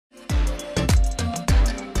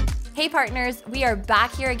Hey partners, we are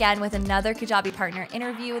back here again with another Kajabi partner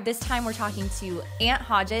interview. This time we're talking to Ant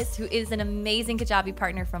Hodges, who is an amazing Kajabi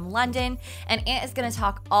partner from London. And Ant is going to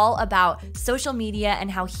talk all about social media and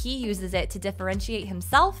how he uses it to differentiate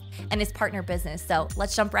himself and his partner business. So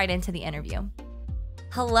let's jump right into the interview.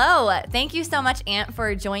 Hello, thank you so much, Ant,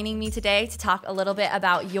 for joining me today to talk a little bit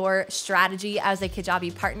about your strategy as a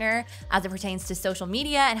Kajabi partner as it pertains to social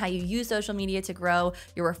media and how you use social media to grow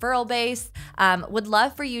your referral base. Would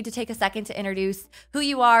love for you to take a second to introduce who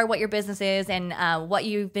you are, what your business is, and what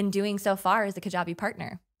you've been doing so far as a Kajabi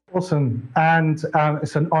partner. Awesome, and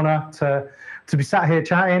it's an honor to be sat here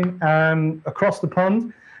chatting across the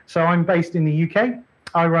pond. So I'm based in the UK.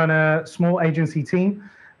 I run a small agency team.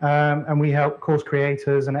 And we help course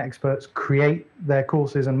creators and experts create their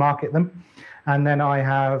courses and market them. And then I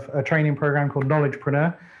have a training program called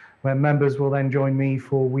Knowledgepreneur, where members will then join me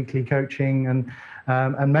for weekly coaching and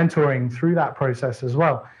mentoring through that process as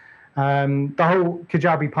well. The whole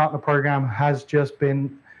Kajabi Partner Program has just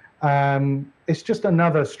been, it's just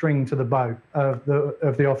another string to the bow of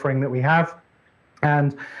the offering that we have.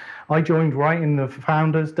 And I joined right in the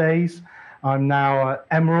founders' days. I'm now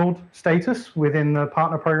Emerald status within the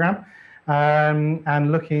partner program,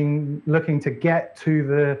 and looking to get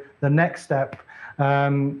to the next step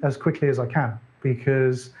as quickly as I can,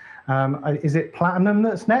 because is it platinum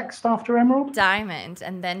that's next after Emerald? Diamond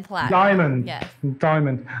and then platinum. Diamond. Yes.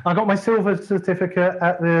 Diamond. I got my silver certificate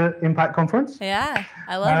at the Impact Conference. Yeah,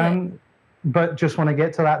 I love it. But just want to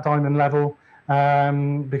get to that diamond level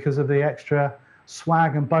because of the extra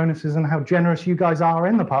swag and bonuses and how generous you guys are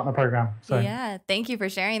in the partner program. So yeah, thank you for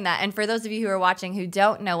sharing that. And for those of you who are watching who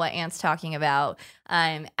don't know what Ant's talking about,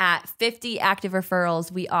 at 50 active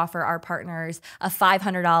referrals, we offer our partners a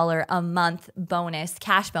 $500 a month bonus,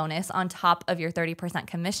 cash bonus on top of your 30%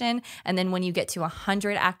 commission. And then when you get to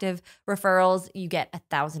 100 active referrals, you get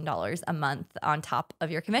 $1,000 a month on top of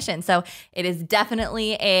your commission. So it is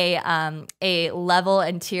definitely a level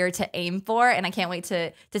and tier to aim for. And I can't wait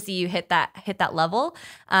to see you hit that level.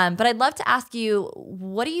 But I'd love to ask you,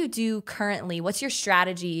 what do you do currently? What's your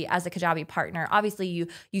strategy as a Kajabi partner? Obviously, you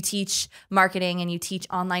teach marketing and you teach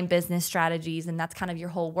online business strategies, and that's kind of your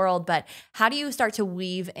whole world. But how do you start to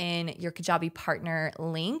weave in your Kajabi partner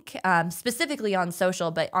link, specifically on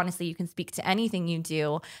social? But honestly, you can speak to anything you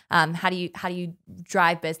do. How do you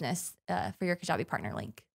drive business for your Kajabi partner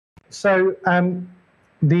link? So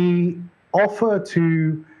the offer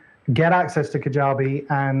to get access to Kajabi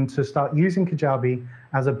and to start using Kajabi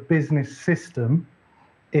as a business system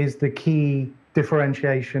is the key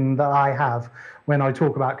differentiation that I have when I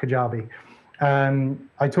talk about Kajabi.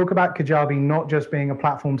 I talk about Kajabi not just being a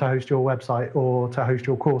platform to host your website or to host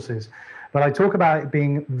your courses, but I talk about it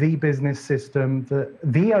being the business system,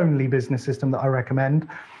 the only business system that I recommend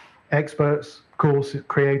experts, course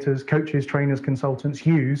creators, coaches, trainers, consultants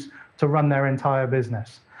use to run their entire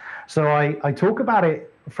business. So I talk about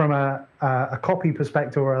it from a copy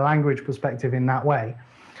perspective or a language perspective in that way,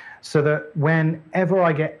 so that whenever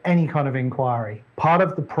I get any kind of inquiry, part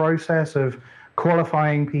of the process of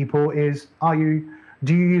qualifying people is,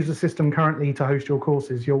 do you use a system currently to host your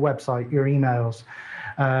courses, your website, your emails,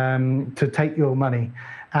 to take your money?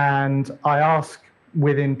 And I ask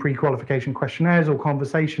within pre-qualification questionnaires or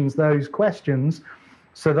conversations those questions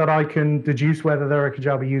so that I can deduce whether they're a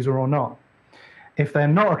Kajabi user or not. If they're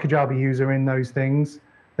not a Kajabi user in those things,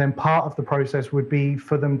 then part of the process would be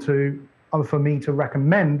for me to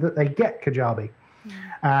recommend that they get Kajabi.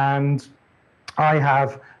 And I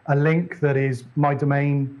have a link that is my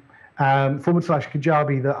domain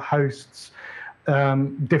 /Kajabi that hosts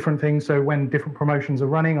different things. So when different promotions are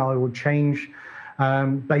running, I will change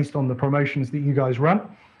based on the promotions that you guys run.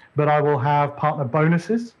 But I will have partner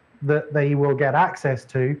bonuses that they will get access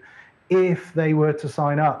to if they were to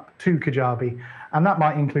sign up to Kajabi. And that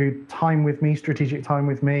might include time with me, strategic time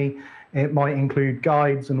with me. It might include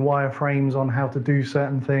guides and wireframes on how to do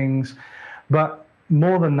certain things. But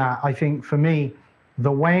more than that, I think for me,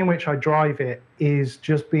 the way in which I drive it is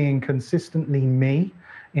just being consistently me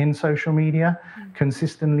in social media,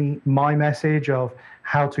 consistently my message of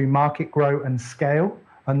how to market, grow, and scale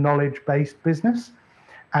a knowledge-based business.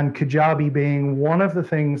 And Kajabi being one of the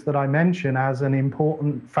things that I mention as an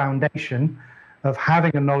important foundation of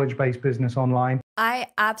having a knowledge-based business online. I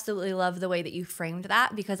absolutely love the way that you framed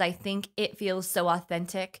that, because I think it feels so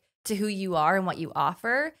authentic to who you are and what you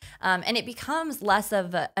offer. And it becomes less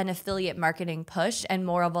of an affiliate marketing push and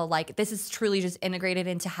more of a like, this is truly just integrated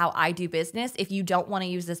into how I do business. If you don't want to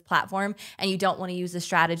use this platform and you don't want to use the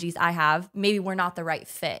strategies I have, maybe we're not the right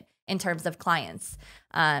fit in terms of clients,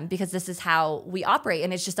 because this is how we operate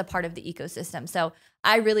and it's just a part of the ecosystem. So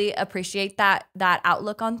I really appreciate that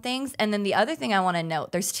outlook on things. And then the other thing I want to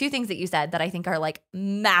note, there's two things that you said that I think are like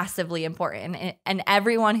massively important. And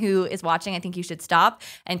everyone who is watching, I think you should stop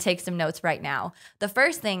and take some notes right now. The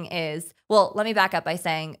first thing is, well, let me back up by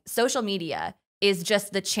saying social media is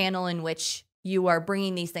just the channel in which you are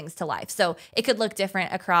bringing these things to life. So it could look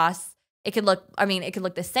different across, it could look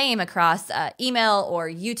the same across email or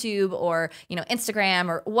YouTube or, Instagram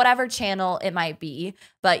or whatever channel it might be,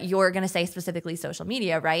 but you're going to say specifically social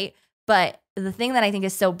media, right? But the thing that I think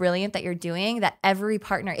is so brilliant that you're doing, that every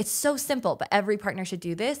partner, it's so simple, but every partner should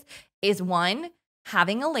do this, is one,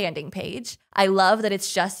 having a landing page. I love that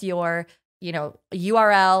it's just your,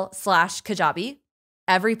 URL/Kajabi.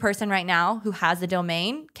 Every person right now who has a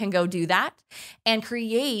domain can go do that and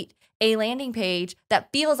create a landing page that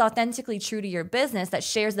feels authentically true to your business, that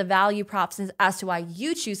shares the value props as to why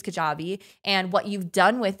you choose Kajabi and what you've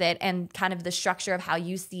done with it and kind of the structure of how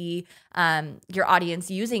you see your audience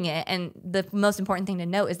using it. And the most important thing to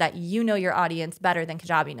note is that you know your audience better than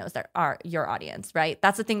Kajabi knows your audience, right?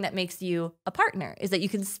 That's the thing that makes you a partner, is that you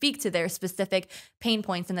can speak to their specific pain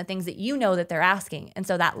points and the things that you know that they're asking. And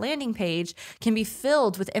so that landing page can be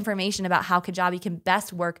filled with information about how Kajabi can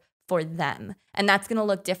best work for them. And that's going to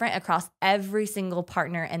look different across every single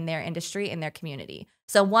partner in their industry, in their community.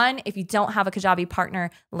 So one, if you don't have a Kajabi partner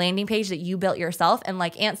landing page that you built yourself, and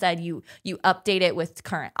like Ant said, you update it with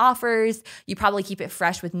current offers, you probably keep it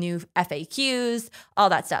fresh with new FAQs, all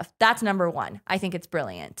that stuff. That's number one. I think it's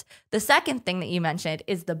brilliant. The second thing that you mentioned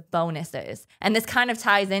is the bonuses. And this kind of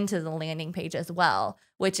ties into the landing page as well,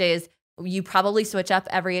 which is you probably switch up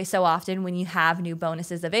every so often when you have new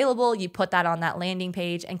bonuses available. You put that on that landing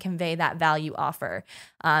page and convey that value offer.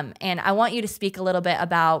 And I want you to speak a little bit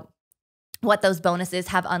about what those bonuses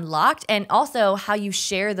have unlocked and also how you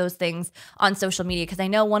share those things on social media. Because I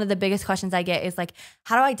know one of the biggest questions I get is like,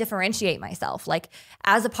 how do I differentiate myself? Like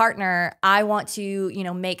as a partner, I want to,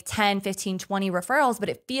 make 10, 15, 20 referrals, but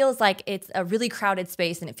it feels like it's a really crowded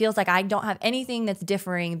space and it feels like I don't have anything that's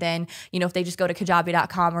differing than, if they just go to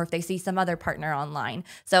kajabi.com or if they see some other partner online.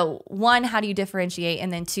 So one, how do you differentiate?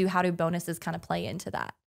 And then two, how do bonuses kind of play into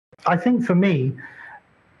that? I think for me,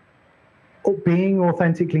 being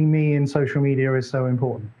authentically me in social media is so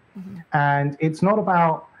important. Mm-hmm. And it's not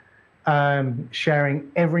about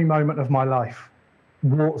sharing every moment of my life,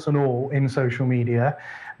 warts and all, in social media,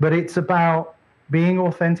 but it's about being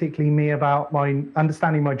authentically me, about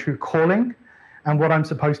understanding my true calling and what I'm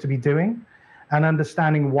supposed to be doing, and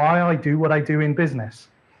understanding why I do what I do in business,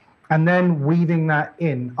 and then weaving that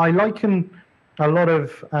in. I liken a lot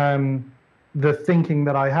of the thinking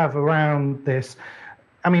that I have around this.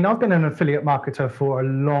 I mean, I've been an affiliate marketer for a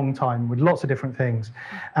long time with lots of different things.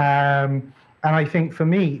 And I think for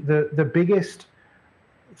me, the biggest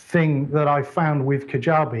thing that I found with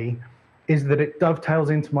Kajabi is that it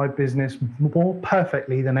dovetails into my business more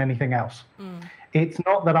perfectly than anything else. Mm. It's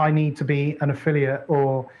not that I need to be an affiliate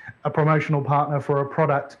or a promotional partner for a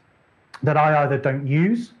product that I either don't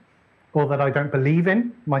use or that I don't believe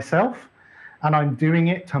in myself, and I'm doing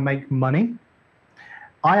it to make money.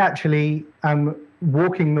 I actually am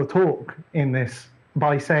walking the talk in this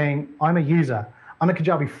by saying I'm a user. I'm a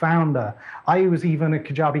Kajabi founder. I was even a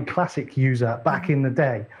Kajabi Classic user back in the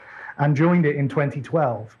day and joined it in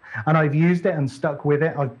 2012. And I've used it and stuck with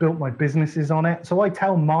it. I've built my businesses on it. So I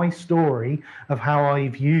tell my story of how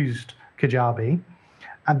I've used Kajabi.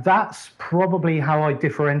 And that's probably how I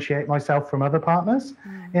differentiate myself from other partners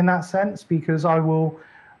in that sense, because I will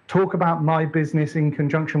talk about my business in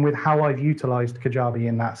conjunction with how I've utilized Kajabi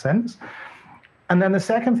in that sense. And then the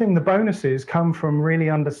second thing, the bonuses come from really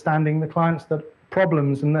understanding the clients'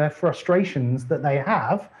 problems and their frustrations that they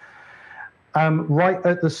have right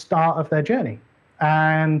at the start of their journey,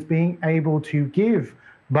 and being able to give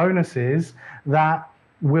bonuses that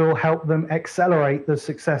will help them accelerate the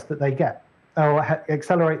success that they get, or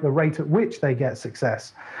accelerate the rate at which they get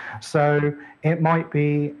success. So it might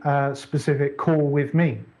be a specific call with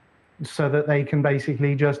me, so that they can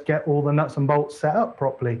basically just get all the nuts and bolts set up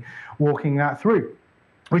properly, walking that through,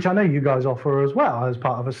 which I know you guys offer as well as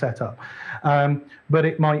part of a setup. But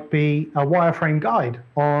it might be a wireframe guide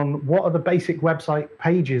on what are the basic website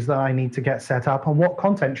pages that I need to get set up and what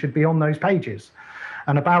content should be on those pages.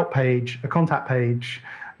 An about page, a contact page,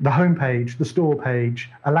 the home page, the store page,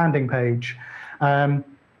 a landing page,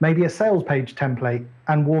 maybe a sales page template,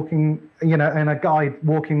 and walking, and a guide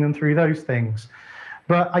walking them through those things.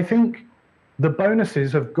 But I think the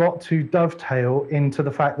bonuses have got to dovetail into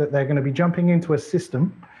the fact that they're going to be jumping into a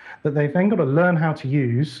system that they've then got to learn how to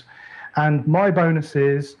use. And my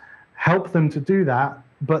bonuses help them to do that,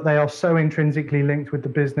 but they are so intrinsically linked with the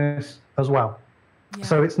business as well. Yeah.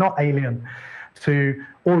 So it's not alien. to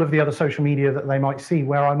all of the other social media that they might see,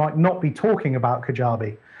 where I might not be talking about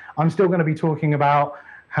Kajabi. I'm still going to be talking about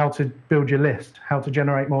how to build your list, how to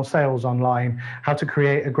generate more sales online, how to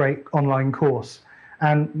create a great online course.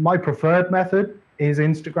 And my preferred method is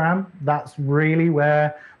Instagram. That's really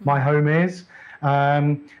where my home is,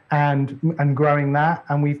 and growing that.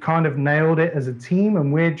 And we've kind of nailed it as a team,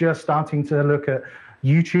 and we're just starting to look at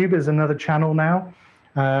YouTube as another channel now.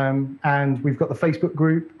 And we've got the Facebook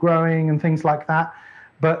group growing and things like that.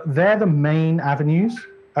 But they're the main avenues.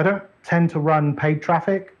 I don't tend to run paid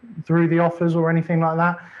traffic through the offers or anything like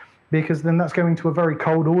that, because then that's going to a very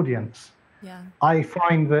cold audience. Yeah. I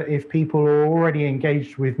find that if people are already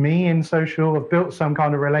engaged with me in social, have built some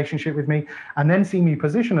kind of relationship with me, and then see me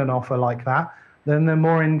position an offer like that, then they're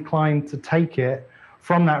more inclined to take it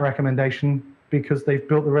from that recommendation because they've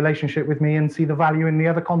built the relationship with me and see the value in the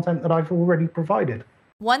other content that I've already provided.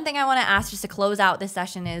 One thing I want to ask just to close out this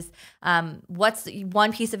session is, what's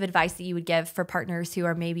one piece of advice that you would give for partners who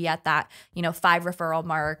are maybe at that, 5 referral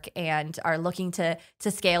mark and are looking to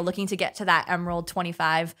scale, looking to get to that Emerald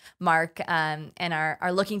 25 mark, and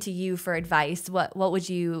are looking to you for advice? What would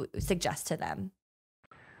you suggest to them?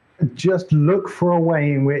 Just look for a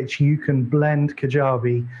way in which you can blend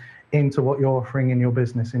Kajabi into what you're offering in your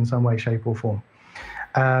business in some way, shape, or form,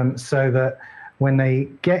 so that when they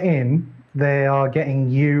get in, they are getting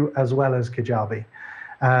you as well as Kajabi.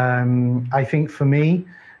 I think for me,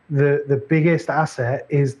 the biggest asset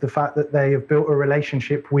is the fact that they have built a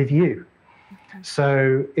relationship with you.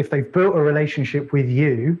 So if they've built a relationship with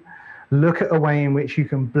you, look at a way in which you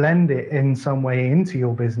can blend it in some way into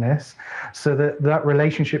your business so that that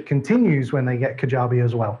relationship continues when they get Kajabi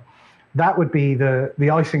as well. That would be the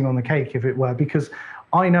icing on the cake, if it were, because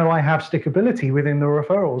I know I have stickability within the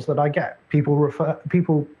referrals that I get.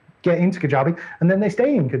 People get into Kajabi and then they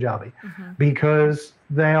stay in Kajabi because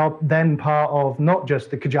they are then part of not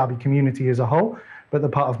just the Kajabi community as a whole, but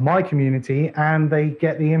they're part of my community, and they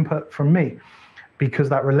get the input from me because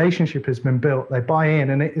that relationship has been built. They buy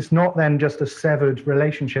in, and it's not then just a severed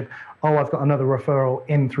relationship. Oh, I've got another referral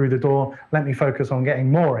in through the door, let me focus on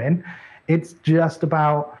getting more in. It's just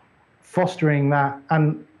about fostering that,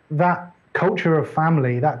 and that culture of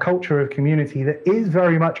family, that culture of community that is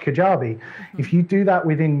very much Kajabi. If you do that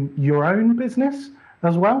within your own business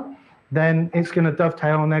as well, then it's going to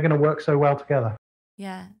dovetail and they're going to work so well together.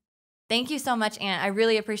 Yeah. Thank you so much, Ant. I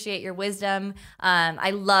really appreciate your wisdom.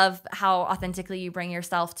 I love how authentically you bring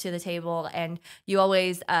yourself to the table, and you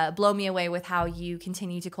always blow me away with how you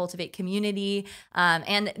continue to cultivate community,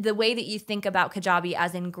 and the way that you think about Kajabi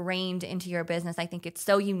as ingrained into your business. I think it's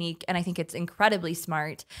so unique, and I think it's incredibly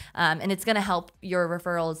smart, and it's going to help your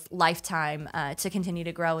referrals lifetime to continue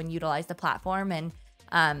to grow and utilize the platform. And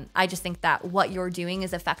I just think that what you're doing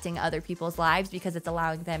is affecting other people's lives because it's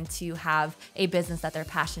allowing them to have a business that they're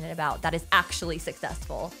passionate about that is actually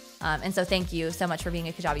successful. And so thank you so much for being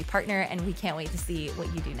a Kajabi partner, and we can't wait to see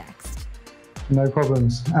what you do next. No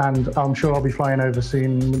problems. And I'm sure I'll be flying over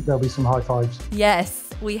soon. There'll be some high fives. Yes,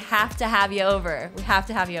 we have to have you over. We have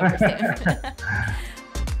to have you over soon.